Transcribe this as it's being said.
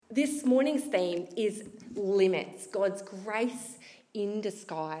This morning's theme is limits, God's grace in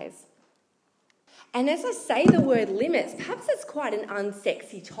disguise. And as I say the word limits, perhaps it's quite an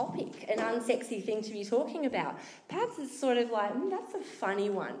unsexy topic, an unsexy thing to be talking about. Perhaps it's sort of like, that's a funny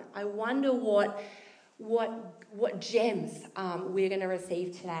one. I wonder what gems we're going to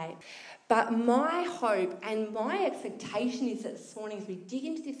receive today. But my hope and my expectation is that this morning as we dig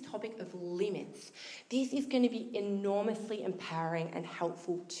into this topic of limits, this is going to be enormously empowering and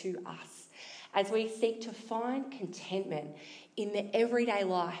helpful to us as we seek to find contentment in the everyday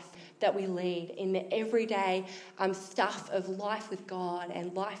life that we lead, in the everyday stuff of life with God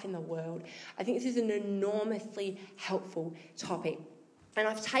and life in the world. I think this is an enormously helpful topic. And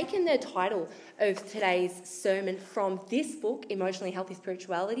I've taken the title of today's sermon from this book, Emotionally Healthy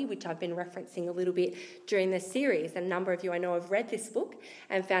Spirituality, which I've been referencing a little bit during this series. And a number of you I know have read this book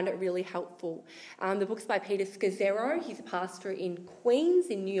and found it really helpful. The book's by Peter Scazzero. He's a pastor in Queens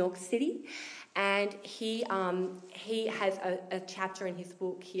in New York City. And he has a chapter in his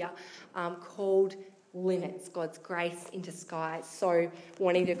book here called Limits, God's Grace in Disguise. So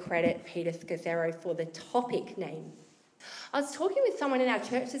wanting to credit Peter Scazzero for the topic name. I was talking with someone in our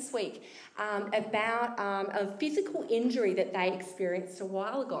church this week about a physical injury that they experienced a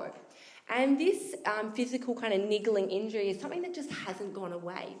while ago. And this physical kind of niggling injury is something that just hasn't gone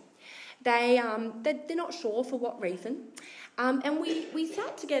away. They're not sure for what reason. And we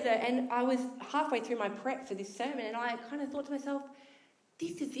sat together, and I was halfway through my prep for this sermon, and I kind of thought to myself,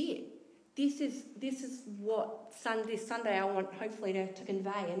 this is it. This is what this Sunday I want hopefully to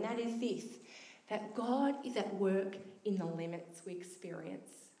convey, and that is this, that God is at work in the limits we experience.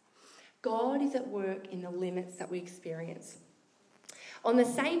 God is at work in the limits that we experience. On the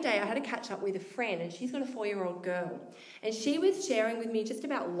same day, I had to catch up with a friend, and she's got a 4-year-old girl. And she was sharing with me just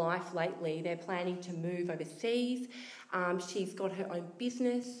about life lately. They're planning to move overseas. She's got her own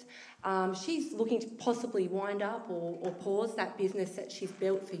business. She's looking to possibly wind up or pause that business that she's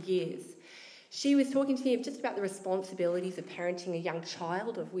built for years. She was talking to me just about the responsibilities of parenting a young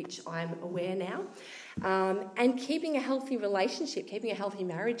child, of which I'm aware now, and keeping a healthy relationship, keeping a healthy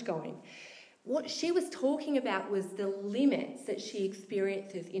marriage going. What she was talking about was the limits that she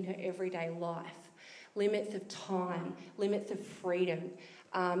experiences in her everyday life. Limits of time, limits of freedom,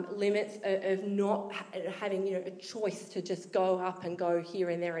 limits of not having a choice to just go up and go here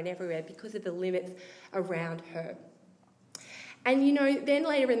and there and everywhere because of the limits around her. And, then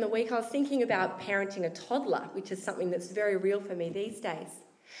later in the week I was thinking about parenting a toddler, which is something that's very real for me these days.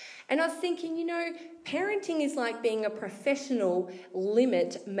 And I was thinking, parenting is like being a professional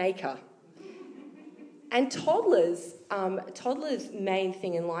limit maker. And toddlers' main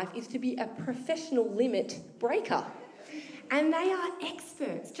thing in life is to be a professional limit breaker. And they are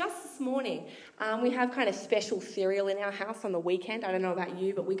experts. Just this morning, we have kind of special cereal in our house on the weekend. I don't know about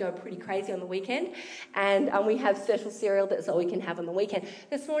you, but we go pretty crazy on the weekend. And we have special cereal that's all we can have on the weekend.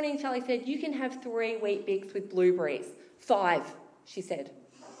 This morning, Charlie said, you can have 3 Wheat Bix with blueberries. 5, she said.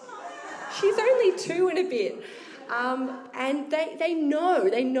 She's only 2 and a bit. And they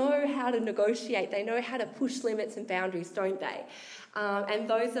know how to negotiate. They know how to push limits and boundaries, don't they? And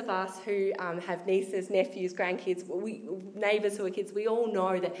those of us who have nieces, nephews, grandkids, neighbours who are kids, we all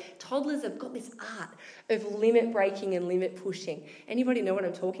know that toddlers have got this art of limit breaking and limit pushing. Anybody know what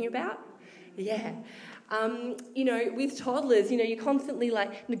I'm talking about? Yeah. With toddlers, you're constantly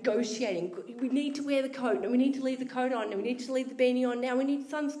like negotiating. We need to wear the coat, and we need to leave the coat on, and we need to leave the beanie on. Now we need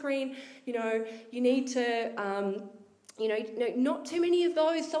sunscreen. You need to, not too many of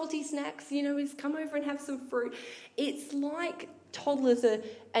those salty snacks. Just come over and have some fruit. It's like toddlers are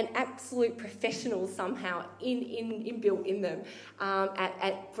an absolute professional somehow inbuilt in them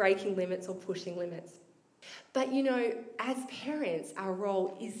at breaking limits or pushing limits. But, as parents, our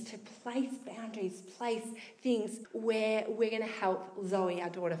role is to place boundaries, place things where we're going to help Zoe, our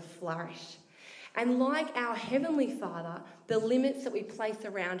daughter, flourish. And like our Heavenly Father, the limits that we place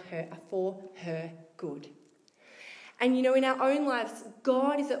around her are for her good. And, in our own lives,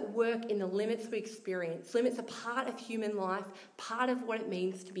 God is at work in the limits we experience. Limits are part of human life, part of what it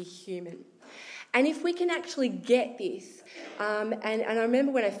means to be human. And if we can actually get this, and I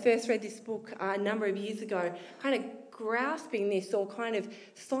remember when I first read this book a number of years ago, kind of grasping this or kind of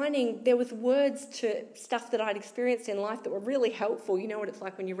finding there was words to stuff that I'd experienced in life that were really helpful. You know what it's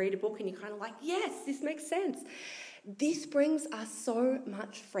like when you read a book and you're kind of like, yes, this makes sense. This brings us so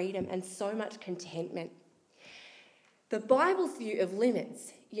much freedom and so much contentment. The Bible's view of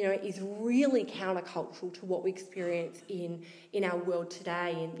limits, is really countercultural to what we experience in our world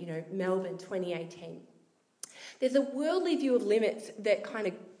today in, Melbourne 2018. There's a worldly view of limits that kind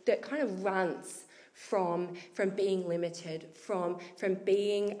of runs from being limited, from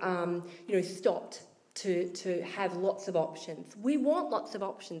being stopped to have lots of options. We want lots of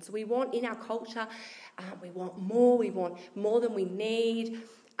options. We want, in our culture, we want more than we need.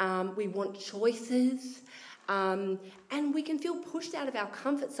 We want choices. And we can feel pushed out of our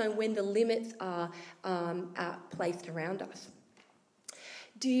comfort zone when the limits are placed around us.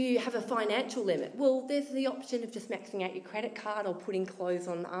 Do you have a financial limit? Well, there's the option of just maxing out your credit card or putting clothes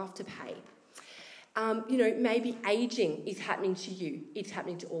on Afterpay. Maybe ageing is happening to you. It's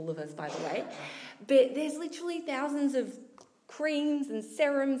happening to all of us, by the way. But there's literally thousands of creams and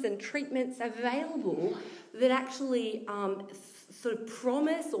serums and treatments available that actually sort of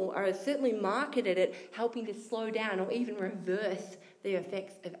promise or are certainly marketed at helping to slow down or even reverse the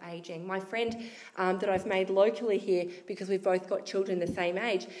effects of ageing. My friend that I've made locally here, because we've both got children the same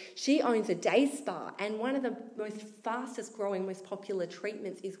age, she owns a day spa, and one of the most fastest growing, most popular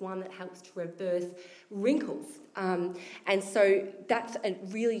treatments is one that helps to reverse wrinkles. And so that's a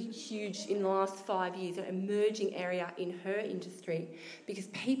really huge, in the last 5 years, an emerging area in her industry, because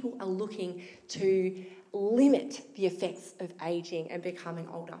people are looking to limit the effects of ageing and becoming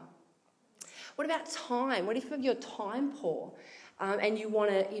older. What about time? What if you're time poor? And you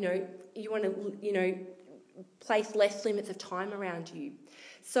want to place less limits of time around you.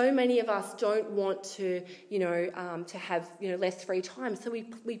 So many of us don't want to have less free time. So we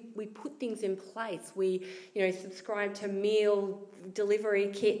put things in place. We subscribe to meal delivery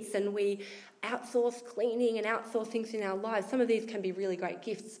kits, and we outsource cleaning and outsource things in our lives. Some of these can be really great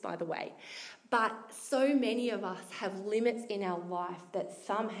gifts, by the way. But so many of us have limits in our life that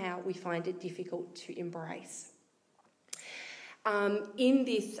somehow we find it difficult to embrace. In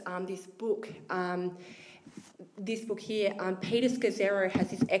this book here, Peter Scazzero has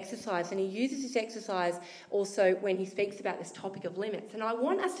this exercise, and he uses this exercise also when he speaks about this topic of limits. And I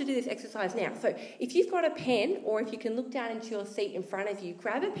want us to do this exercise now. So if you've got a pen, or if you can look down into your seat in front of you,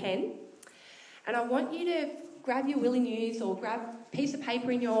 grab a pen, and I want you to grab your Willy News or grab a piece of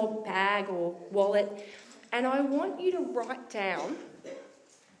paper in your bag or wallet, and I want you to write down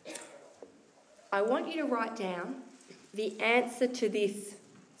the answer to this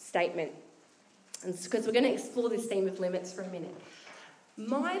statement. And it's because we're going to explore this theme of limits for a minute.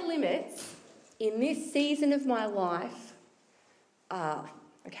 My limits in this season of my life are,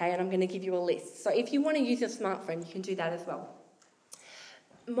 okay, and I'm going to give you a list. So if you want to use your smartphone, you can do that as well.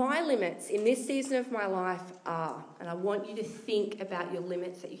 My limits in this season of my life are, and I want you to think about your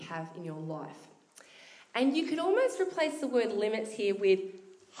limits that you have in your life. And you could almost replace the word limits here with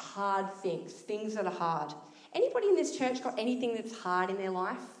hard things that are hard. Anybody in this church got anything that's hard in their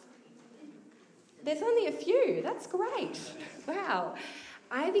life? There's only a few. That's great. Wow.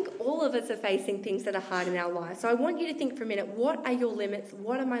 I think all of us are facing things that are hard in our lives. So I want you to think for a minute, what are your limits?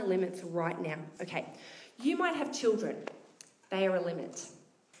 What are my limits right now? Okay, you might have children. They are a limit.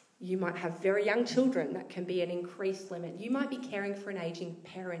 You might have very young children. That can be an increased limit. You might be caring for an ageing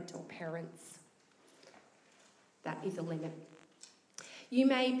parent or parents. That is a limit. You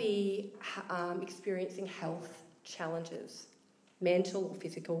may be experiencing health challenges, mental or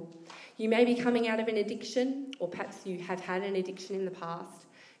physical. You may be coming out of an addiction, or perhaps you have had an addiction in the past,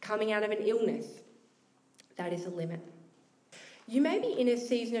 coming out of an illness. That is a limit. You may be in a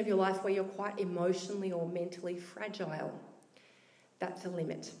season of your life where you're quite emotionally or mentally fragile. That's a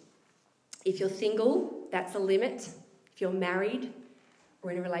limit. If you're single, that's a limit. If you're married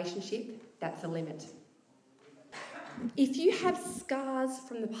or in a relationship, that's a limit. If you have scars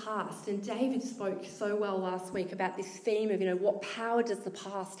from the past, and David spoke so well last week about this theme of, what power does the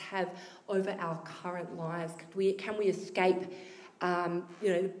past have over our current lives? Can we escape,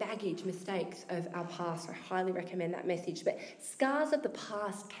 the baggage, mistakes of our past? I highly recommend that message. But scars of the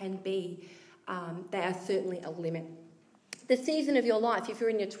past can be, they are certainly a limit. The season of your life, if you're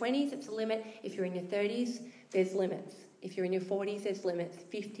in your 20s, it's a limit. If you're in your 30s, there's limits. If you're in your 40s, there's limits.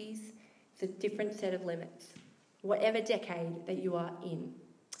 50s, it's a different set of limits. Whatever decade that you are in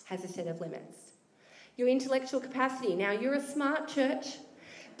has a set of limits. Your intellectual capacity. Now, you're a smart church,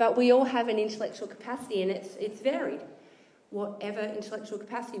 but we all have an intellectual capacity, and it's varied. Whatever intellectual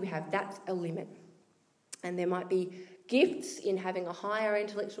capacity we have, that's a limit. And there might be gifts in having a higher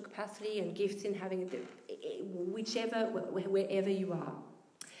intellectual capacity and gifts in having wherever you are.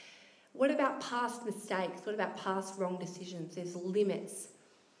 What about past mistakes? What about past wrong decisions? There's limits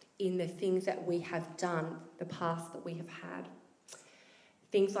in the things that we have done, the past that we have had.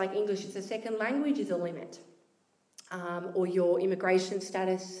 Things like English as a second language is a limit. Or your immigration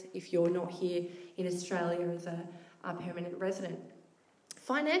status if you're not here in Australia as a permanent resident.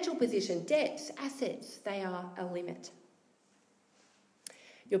 Financial position, debts, assets, they are a limit.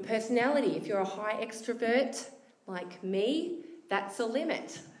 Your personality, if you're a high extrovert like me, that's a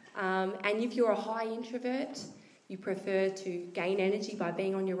limit. And if you're a high introvert, you prefer to gain energy by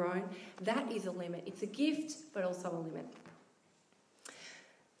being on your own, that is a limit. It's a gift, but also a limit.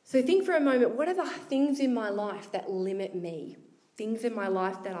 So think for a moment, what are the things in my life that limit me? Things in my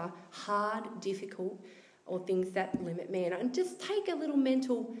life that are hard, difficult, or things that limit me. And just take a little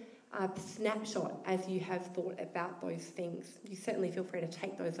mental snapshot as you have thought about those things. You certainly feel free to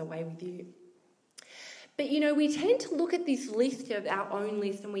take those away with you. But, we tend to look at this list of our own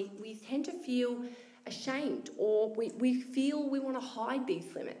list and we tend to feel ashamed, or we feel we want to hide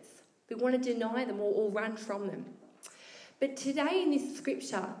these limits. We want to deny them or run from them. But today in this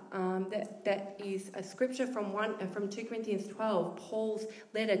scripture, that is a scripture from 2 Corinthians 12, Paul's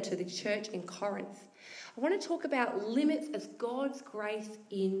letter to the church in Corinth, I want to talk about limits as God's grace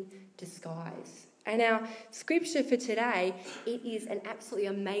in disguise. And our scripture for today, it is an absolutely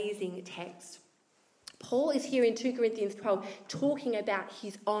amazing text. Paul is here in 2 Corinthians 12 talking about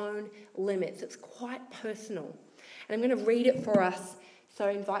his own limits. It's quite personal. And I'm going to read it for us. So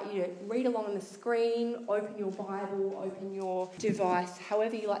I invite you to read along on the screen, open your Bible, open your device,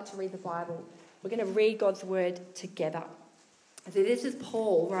 however you like to read the Bible. We're going to read God's word together. So this is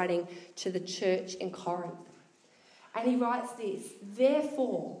Paul writing to the church in Corinth. And he writes this: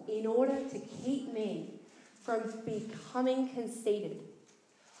 "Therefore, in order to keep me from becoming conceited,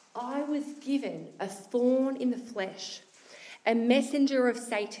 I was given a thorn in the flesh, a messenger of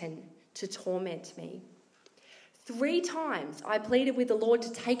Satan to torment me. 3 times I pleaded with the Lord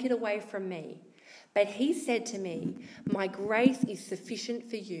to take it away from me. But he said to me, 'My grace is sufficient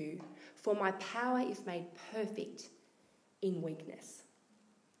for you, for my power is made perfect in weakness.'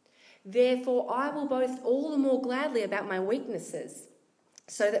 Therefore I will boast all the more gladly about my weaknesses,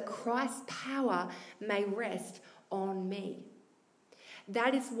 so that Christ's power may rest on me.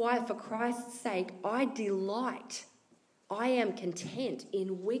 That is why, for Christ's sake, I delight. I am content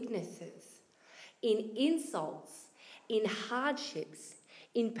in weaknesses, in insults, in hardships,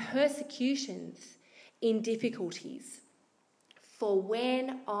 in persecutions, in difficulties. For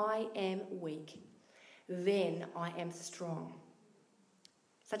when I am weak, then I am strong."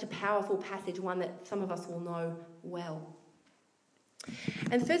 Such a powerful passage, one that some of us will know well.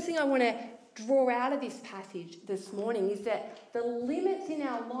 And the first thing I want to draw out of this passage this morning is that the limits in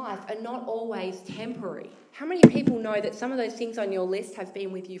our life are not always temporary. How many people know that some of those things on your list have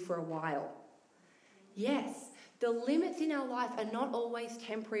been with you for a while? Yes, the limits in our life are not always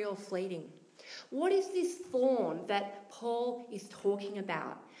temporary or fleeting. What is this thorn that Paul is talking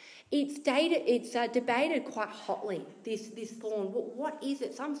about? It's debated quite hotly, this thorn. What is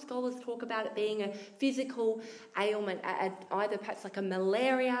it? Some scholars talk about it being a physical ailment, either perhaps like a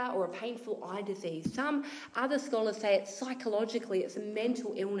malaria or a painful eye disease. Some other scholars say it's psychologically, it's a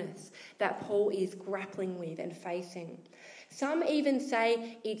mental illness that Paul is grappling with and facing. Some even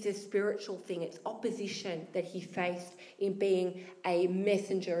say it's a spiritual thing. It's opposition that he faced in being a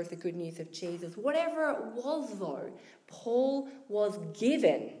messenger of the good news of Jesus. Whatever it was, though, Paul was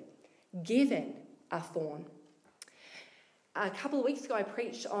given a thorn. A couple of weeks ago, I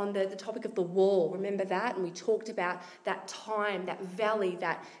preached on the topic of the wall. Remember that? And we talked about that time, that valley,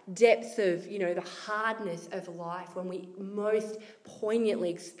 that depths of, the hardness of life when we most poignantly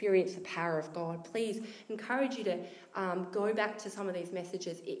experience the power of God. Please encourage you to go back to some of these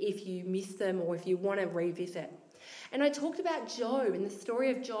messages if you missed them or if you want to revisit. And I talked about Job and the story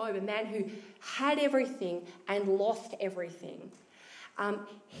of Job, a man who had everything and lost everything.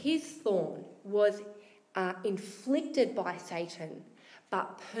 His thorn was inflicted by Satan,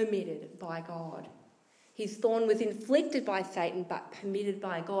 but permitted by God. His thorn was inflicted by Satan, but permitted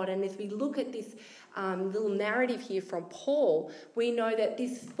by God. And as we look at this little narrative here from Paul, we know that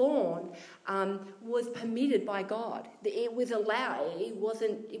this thorn was permitted by God. It was allowed. It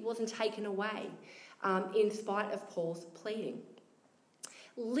wasn't taken away in spite of Paul's pleading.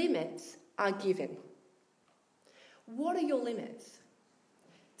 Limits are given. What are your limits?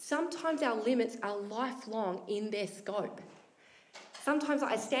 Sometimes our limits are lifelong in their scope. Sometimes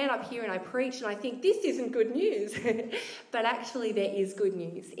I stand up here and I preach and I think this isn't good news. But actually there is good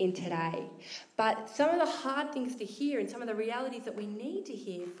news in today. But some of the hard things to hear and some of the realities that we need to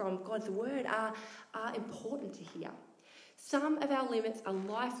hear from God's word are important to hear. Some of our limits are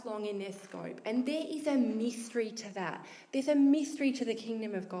lifelong in their scope, and there is a mystery to that. There's a mystery to the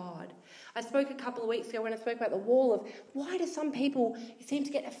kingdom of God. I spoke a couple of weeks ago when I spoke about the wall of why do some people seem to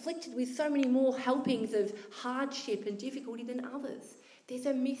get afflicted with so many more helpings of hardship and difficulty than others. There's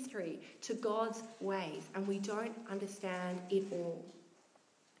a mystery to God's ways, and we don't understand it all.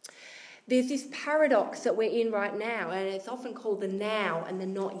 There's this paradox that we're in right now, and it's often called the now and the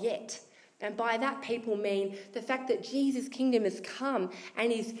not yet. And by that, people mean the fact that Jesus' kingdom has come and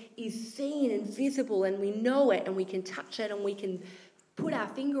is seen and visible, and we know it and we can touch it and we can put our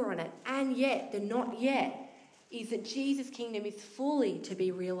finger on it. And yet, the not yet is that Jesus' kingdom is fully to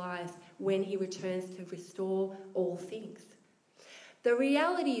be realised when he returns to restore all things. The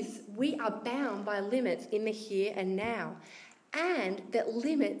reality is we are bound by limits in the here and now, and that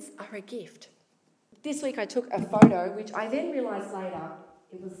limits are a gift. This week I took a photo, which I then realised later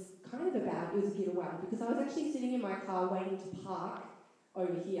it was a giveaway, because I was actually sitting in my car waiting to park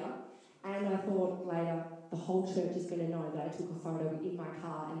over here, and I thought later the whole church is going to know that I took a photo in my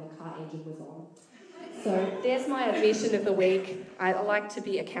car and the car engine was on. So there's my admission of the week. I like to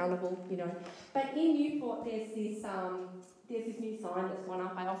be accountable, But in Newport, there's this new sign that's gone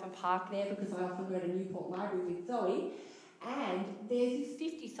up. I often park there because I often go to Newport Library with Zoe, and there's this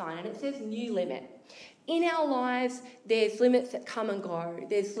 50 sign, and it says new limit. In our lives, there's limits that come and go.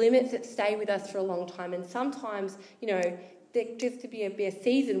 There's limits that stay with us for a long time, and sometimes, there gets to be a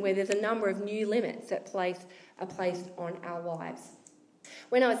season where there's a number of new limits that are placed on our lives.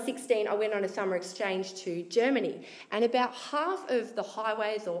 When I was 16, I went on a summer exchange to Germany, and about half of the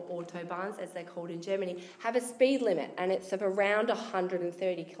highways, or autobahns as they're called in Germany, have a speed limit, and it's of around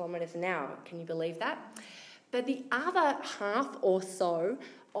 130 kilometres an hour. Can you believe that? But the other half or so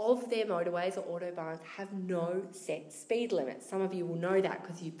of their motorways or autobahns have no set speed limits. Some of you will know that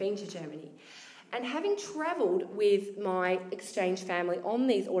because you've been to Germany. And having travelled with my exchange family on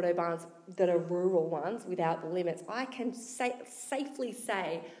these autobahns that are rural ones without the limits, I can safely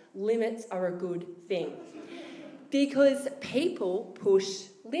say limits are a good thing. Because people push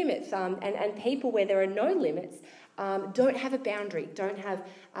limits, and people where there are no limits don't have a boundary, don't have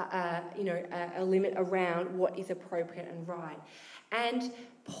a limit around what is appropriate and right. And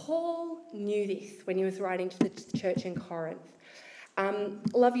Paul knew this when he was writing to the church in Corinth.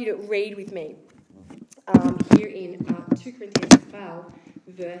 I'd love you to read with me here in 2 Corinthians 12,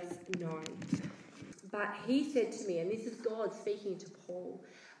 verse 9. But he said to me, and this is God speaking to Paul,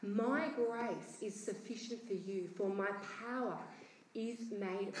 "My grace is sufficient for you, for my power is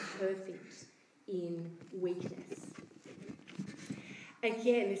made perfect in weakness."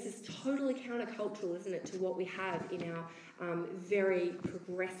 Again, this is totally countercultural, isn't it, to what we have in our very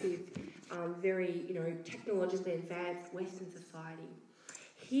progressive, very technologically advanced Western society.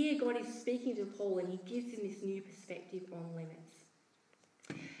 Here God is speaking to Paul, and he gives him this new perspective on limits.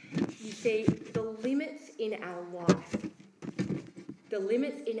 You see, the limits in our life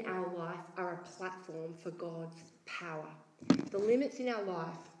are a platform for God's power. The limits in our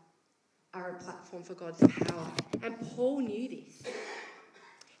life are a platform for God's power. And Paul knew this.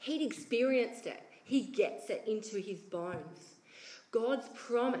 He'd experienced it. He gets it into his bones. God's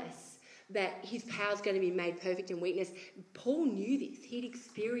promise that his power is going to be made perfect in weakness. Paul knew this. He'd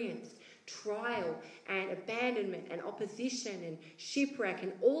experienced trial and abandonment and opposition and shipwreck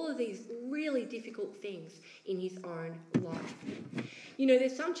and all of these really difficult things in his own life.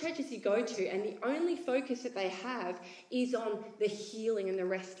 There's some churches you go to and the only focus that they have is on the healing and the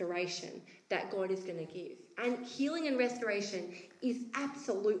restoration that God is going to give. And healing and restoration is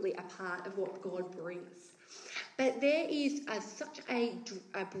absolutely a part of what God brings. But there is such a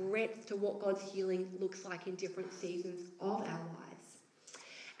breadth to what God's healing looks like in different seasons of our lives.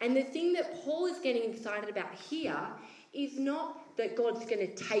 And the thing that Paul is getting excited about here is not that God's going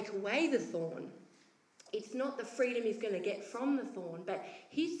to take away the thorn. It's not the freedom he's going to get from the thorn, but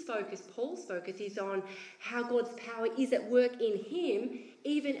his focus, Paul's focus, is on how God's power is at work in him,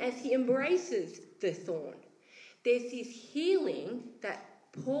 even as he embraces the thorn. There's this healing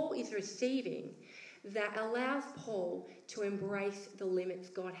that Paul is receiving that allows Paul to embrace the limits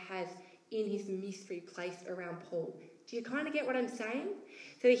God has in his mystery placed around Paul. Do you kind of get what I'm saying?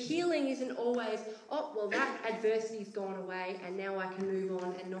 So the healing isn't always, that adversity's gone away and now I can move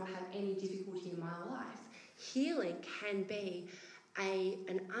on and not have any difficulty in my life. Healing can be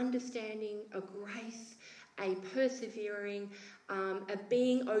an understanding, a grace, a persevering, a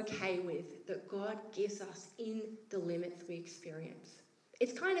being okay with that God gives us in the limits we experience.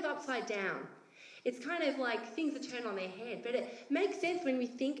 It's kind of upside down. It's kind of like things are turned on their head, but it makes sense when we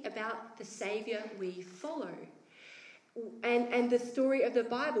think about the Saviour we follow. And the story of the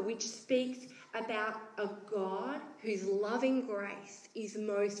Bible, which speaks about a God whose loving grace is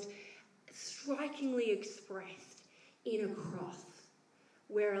most strikingly expressed in a cross,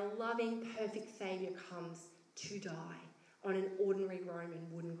 where a loving, perfect Saviour comes to die on an ordinary Roman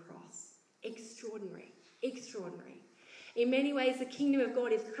wooden cross. Extraordinary. In many ways, the kingdom of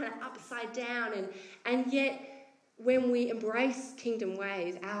God is kind of upside down, and yet when we embrace kingdom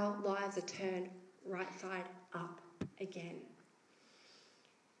ways, our lives are turned right side up again.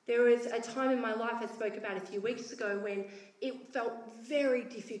 There was a time in my life I spoke about a few weeks ago when it felt very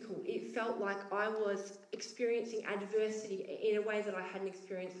difficult. It felt like I was experiencing adversity in a way that I hadn't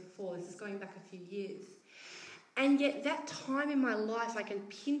experienced before. This is going back a few years. And yet that time in my life I can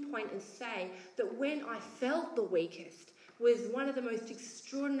pinpoint and say that when I felt the weakest was one of the most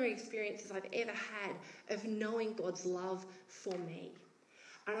extraordinary experiences I've ever had of knowing God's love for me.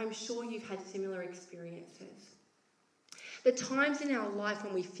 And I'm sure you've had similar experiences. The times in our life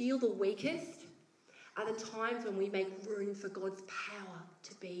when we feel the weakest are the times when we make room for God's power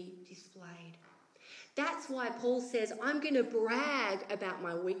to be displayed. That's why Paul says, I'm going to brag about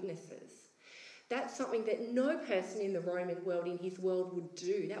my weaknesses. That's something that no person in the Roman world, in his world, would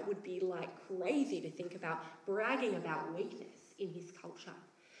do. That would be like crazy to think about bragging about weakness in his culture.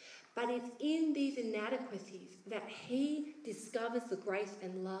 But it's in these inadequacies that he discovers the grace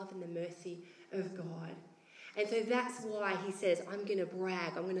and love and the mercy of God. And so that's why he says, I'm going to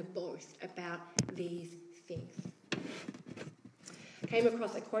brag, I'm going to boast about these things. I came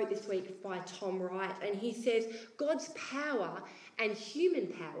across a quote this week by Tom Wright, and he says, God's power and human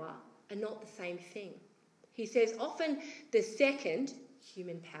power are not the same thing. He says, often the second,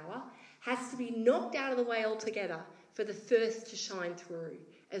 human power, has to be knocked out of the way altogether for the first to shine through,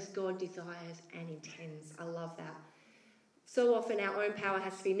 as God desires and intends. I love that. So often our own power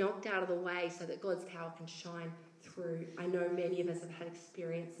has to be knocked out of the way so that God's power can shine through. I know many of us have had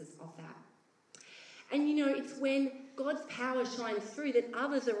experiences of that. And it's when God's power shines through that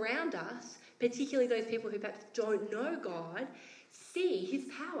others around us, particularly those people who perhaps don't know God, see his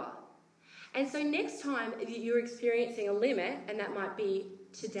power. And so next time you're experiencing a limit, and that might be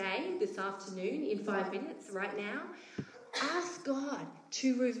today, this afternoon, in 5 minutes, right now, ask God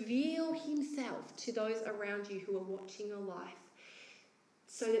to reveal himself to those around you who are watching your life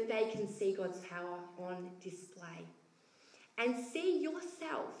so that they can see God's power on display. And see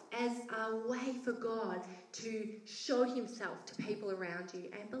yourself as a way for God to show himself to people around you.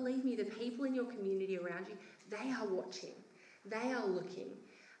 And believe me, the people in your community around you, they are watching. They are looking.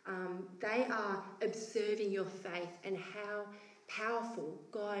 They are observing your faith, and how powerful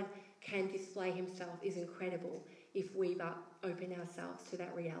God can display himself is incredible if we but open ourselves to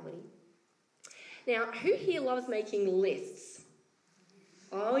that reality. Now, who here loves making lists?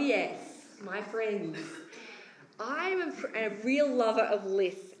 Oh yes, my friends. I'm a real lover of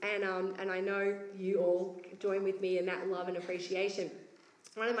lists, and I know you all join with me in that love and appreciation.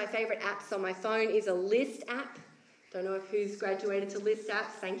 One of my favourite apps on my phone is a list app. Don't know who's graduated to list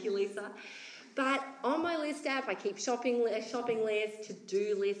apps. Thank you, Lisa. But on my list app, I keep shopping lists,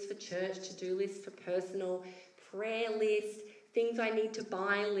 to-do lists for church, to-do lists for personal, prayer lists, things I need to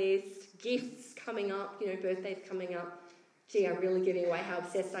buy lists, gifts coming up, birthdays coming up. Gee, I'm really giving away how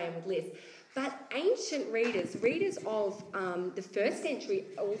obsessed I am with lists. But ancient readers of the first century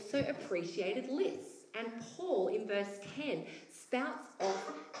also appreciated lists. And Paul, in verse 10, spouts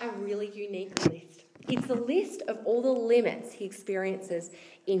off a really unique list. It's a list of all the limits he experiences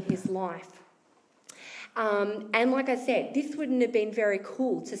in his life. And like I said, this wouldn't have been very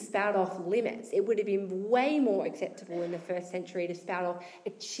cool to spout off limits. It would have been way more acceptable in the first century to spout off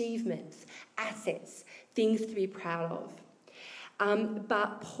achievements, assets, things to be proud of.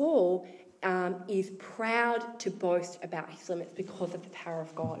 But Paul is proud to boast about his limits because of the power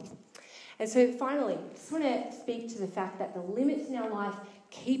of God. And so finally, I just want to speak to the fact that the limits in our life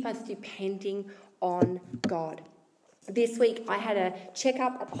keep us depending on God. This week I had a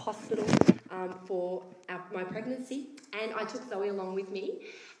checkup at the hospital for my pregnancy, and I took Zoe along with me.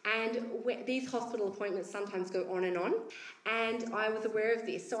 And these hospital appointments sometimes go on, and I was aware of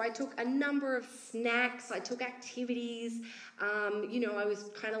this. So I took a number of snacks, I took activities, I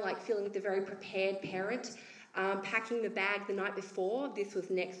was kind of like feeling the very prepared parent, packing the bag the night before. This was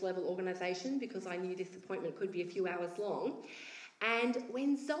next level organisation because I knew this appointment could be a few hours long. And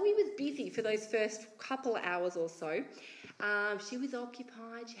when Zoe was busy for those first couple of hours or so, she was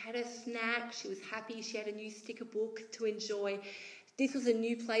occupied, she had her snack, she was happy, she had a new sticker book to enjoy. This was a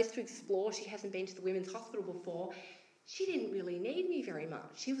new place to explore. She hasn't been to the women's hospital before. She didn't really need me very much.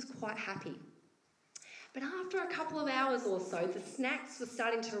 She was quite happy. But after a couple of hours or so, the snacks were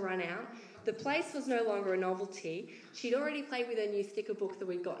starting to run out. The place was no longer a novelty. She'd already played with her new sticker book that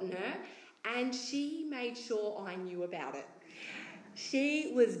we'd gotten her, and she made sure I knew about it.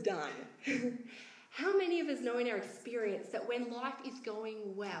 She was done. How many of us know in our experience that when life is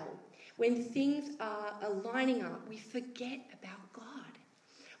going well, when things are lining up, we forget about God?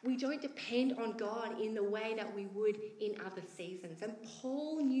 We don't depend on God in the way that we would in other seasons. And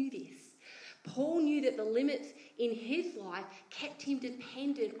Paul knew this. Paul knew that the limits in his life kept him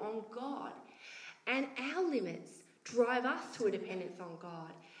dependent on God. And our limits drive us to a dependence on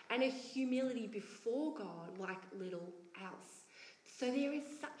God and a humility before God like little else. So there is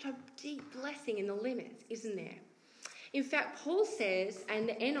such a deep blessing in the limits, isn't there? In fact, Paul says, and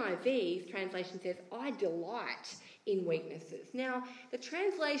the NIV translation says, I delight in weaknesses. Now, the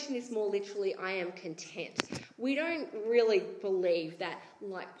translation is more literally, I am content. We don't really believe that,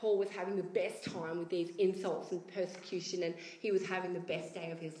 like, Paul was having the best time with these insults and persecution and he was having the best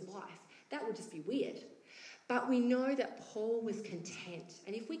day of his life. That would just be weird. But we know that Paul was content.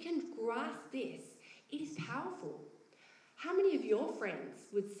 And if we can grasp this, it is powerful. How many of your friends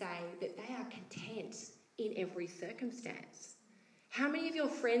would say that they are content in every circumstance? How many of your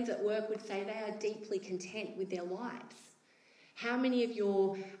friends at work would say they are deeply content with their lives? How many of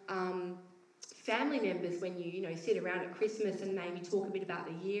your family members, when you sit around at Christmas and maybe talk a bit about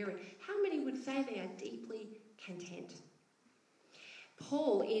the year, and how many would say they are deeply content?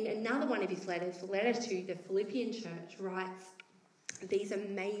 Paul, in another one of his letters, the letter to the Philippian church, writes these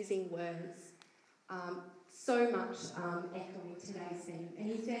amazing words, so much echoing today's theme. And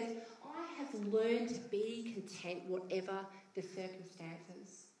he says, I have learned to be content whatever the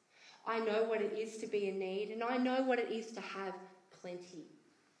circumstances. I know what it is to be in need, and I know what it is to have plenty.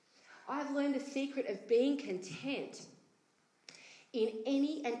 I've learned the secret of being content in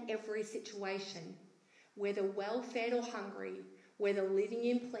any and every situation, whether well-fed or hungry, whether living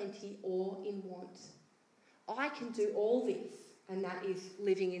in plenty or in want. I can do all this, and that is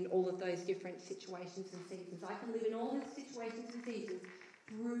living in all of those different situations and seasons. I can live in all those situations and seasons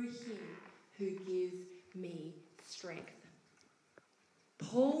through him who gives me strength.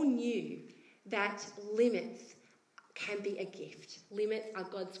 Paul knew that limits can be a gift. Limits are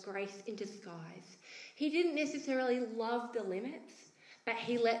God's grace in disguise. He didn't necessarily love the limits, but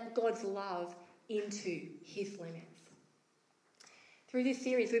he let God's love into his limits. Through this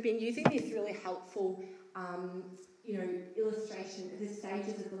series, we've been using this really helpful illustration of the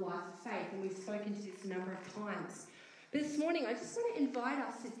stages of the life of faith, and we've spoken to this a number of times. But this morning, I just want to invite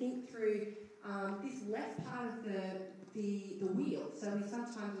us to think through this left part of the wheel. So we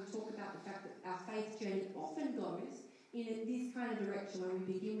sometimes talk about the fact that our faith journey often goes in this kind of direction where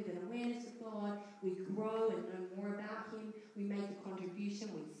we begin with an awareness of God, we grow and know more about him, we make a contribution,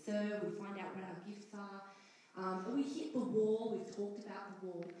 we serve, we find out what our gifts are. We hit the wall, we've talked about the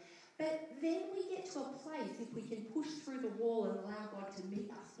wall. But then we get to a place, if we can push through the wall and allow God to meet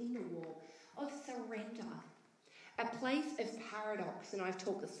us in the wall, of surrender. A place of paradox, and I've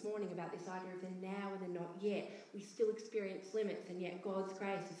talked this morning about this idea of the now and the not yet. We still experience limits, and yet God's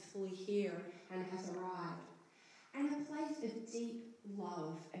grace is fully here and has arrived. And a place of deep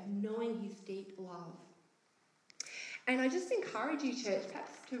love, of knowing his deep love. And I just encourage you, church,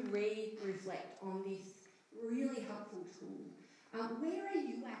 perhaps to reflect on this really helpful tool. Where are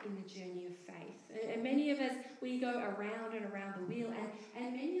you at in the journey of faith? And many of us, we go around and around the wheel,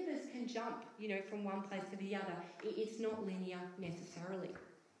 and many of us can jump, from one place to the other. It's not linear necessarily.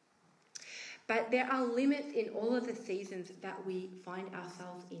 But there are limits in all of the seasons that we find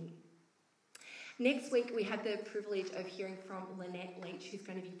ourselves in. Next week, we have the privilege of hearing from Lynette Leach, who's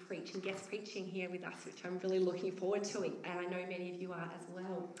going to be guest preaching here with us, which I'm really looking forward to, and I know many of you are as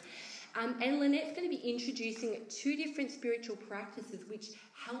well. And Lynette's going to be introducing 2 different spiritual practices which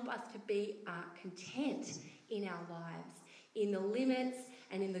help us to be content in our lives, in the limits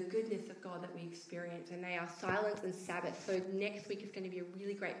and in the goodness of God that we experience. And they are silence and Sabbath. So next week is going to be a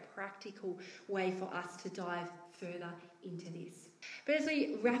really great practical way for us to dive further into this. But as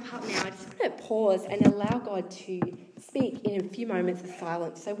we wrap up now, I just want to pause and allow God to speak in a few moments of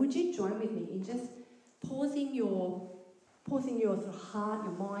silence. So would you join with me in just pausing your sort of heart,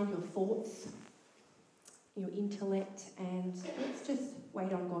 your mind, your thoughts, your intellect, and let's just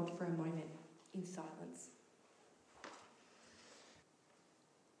wait on God for a moment in silence.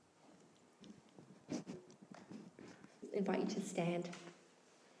 I invite you to stand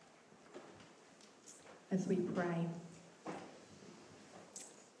as we pray.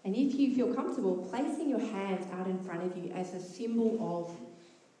 And if you feel comfortable, placing your hands out in front of you as a symbol of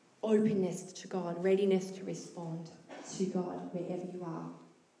openness to God, readiness to respond to God wherever you are.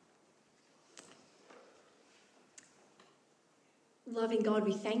 Loving God,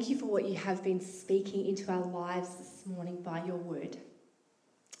 we thank you for what you have been speaking into our lives this morning by your word.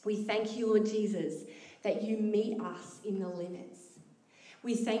 We thank you, Lord Jesus, that you meet us in the limits.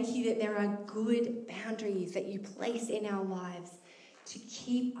 We thank you that there are good boundaries that you place in our lives to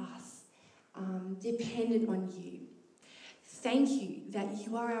keep us dependent on you. Thank you that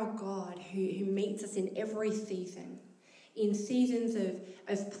you are our God who meets us in every season, in seasons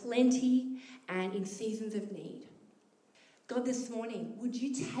of plenty and in seasons of need. God, this morning, would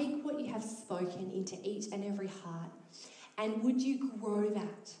you take what you have spoken into each and every heart, and would you grow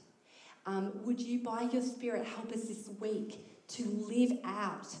that? Would you, by your Spirit, help us this week to live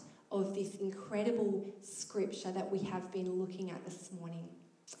out of this incredible scripture that we have been looking at this morning?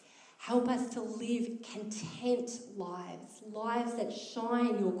 Help us to live content lives that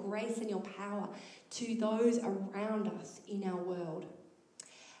shine your grace and your power to those around us in our world.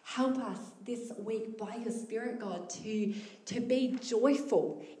 Help us this week, by your Spirit, God, to be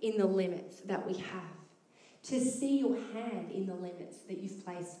joyful in the limits that we have, to see your hand in the limits that you've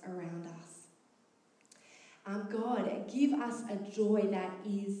placed around us. God, give us a joy that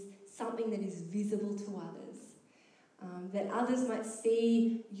is something that is visible to others, that others might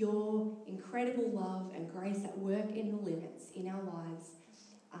see your incredible love and grace at work in the limits in our lives,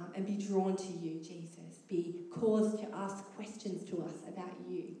 and be drawn to you, Jesus, be caused to ask questions to us about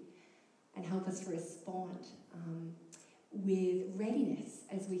you, and help us to respond with readiness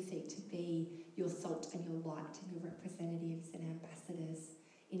as we seek to be your salt and your light and your representatives and ambassadors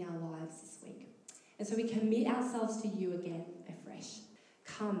in our lives this week. And so we commit ourselves to you again afresh.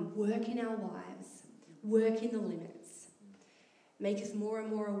 Come, work in our lives, work in the limits. Make us more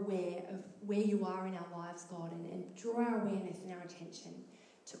and more aware of where you are in our lives, God, and draw our awareness and our attention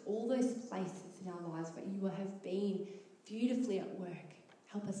to all those places in our lives where you have been beautifully at work.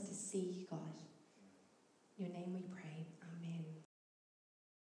 Help us to see you, God. In your name we pray.